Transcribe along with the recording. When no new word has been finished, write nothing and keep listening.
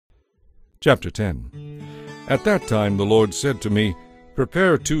Chapter 10. At that time the Lord said to me,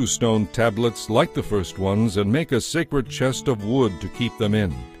 Prepare 2 stone tablets like the first ones, and make a sacred chest of wood to keep them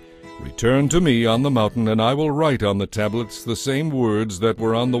in. Return to me on the mountain, and I will write on the tablets the same words that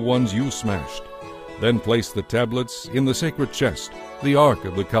were on the ones you smashed. Then place the tablets in the sacred chest, the Ark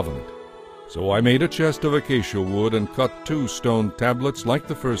of the Covenant. So I made a chest of acacia wood and cut 2 stone tablets like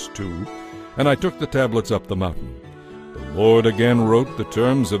the first 2, and I took the tablets up the mountain. The Lord again wrote the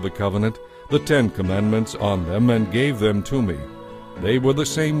terms of the covenant, the 10 commandments, on them, and gave them to me. They were the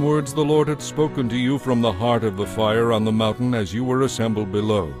same words the Lord had spoken to you from the heart of the fire on the mountain as you were assembled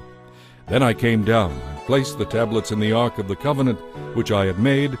below. Then I came down and placed the tablets in the Ark of the Covenant, which I had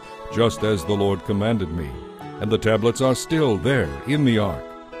made, just as the Lord commanded me. And the tablets are still there in the Ark.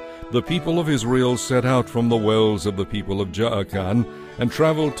 The people of Israel set out from the wells of the people of Jaakan and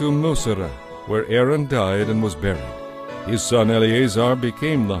traveled to Mosera, where Aaron died and was buried. His son Eleazar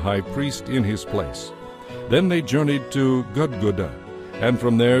became the high priest in his place. Then they journeyed to Gudgodah, and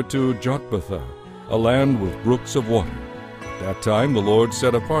from there to Jotbathah, a land with brooks of water. At that time the Lord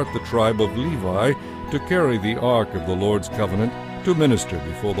set apart the tribe of Levi to carry the ark of the Lord's covenant, to minister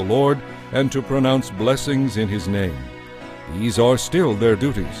before the Lord, and to pronounce blessings in his name. These are still their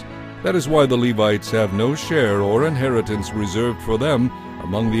duties. That is why the Levites have no share or inheritance reserved for them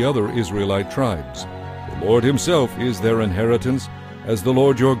among the other Israelite tribes. The Lord himself is their inheritance, as the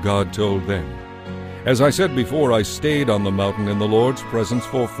Lord your God told them. As I said before, I stayed on the mountain in the Lord's presence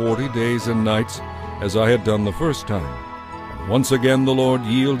for 40 days and nights, as I had done the first time. And once again the Lord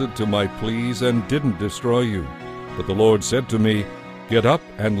yielded to my pleas and didn't destroy you. But the Lord said to me, Get up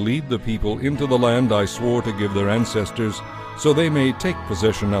and lead the people into the land I swore to give their ancestors, so they may take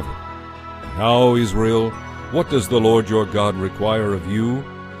possession of it. Now, Israel, what does the Lord your God require of you?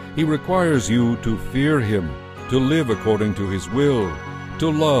 He requires you to fear him, to live according to his will, to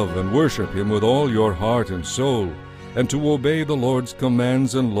love and worship him with all your heart and soul, and to obey the Lord's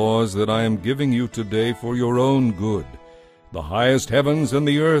commands and laws that I am giving you today for your own good. The highest heavens and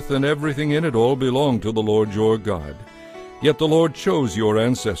the earth and everything in it all belong to the Lord your God. Yet the Lord chose your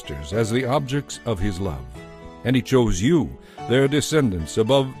ancestors as the objects of his love. And he chose you, their descendants,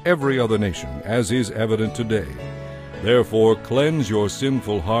 above every other nation, as is evident today. Therefore cleanse your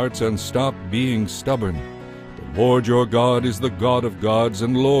sinful hearts and stop being stubborn. The Lord your God is the God of gods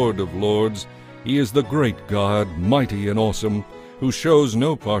and Lord of lords. He is the great God, mighty and awesome, who shows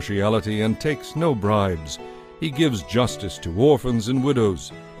no partiality and takes no bribes. He gives justice to orphans and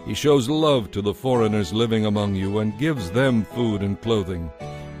widows. He shows love to the foreigners living among you and gives them food and clothing.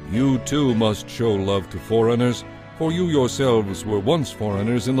 You too must show love to foreigners, for you yourselves were once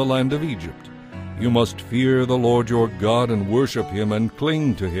foreigners in the land of Egypt. You must fear the Lord your God and worship him and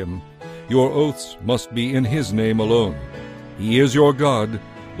cling to him. Your oaths must be in his name alone. He is your God,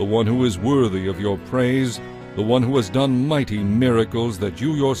 the one who is worthy of your praise, the one who has done mighty miracles that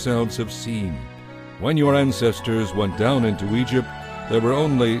you yourselves have seen. When your ancestors went down into Egypt, there were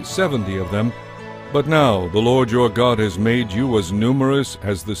only 70 of them, but now the Lord your God has made you as numerous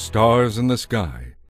as the stars in the sky.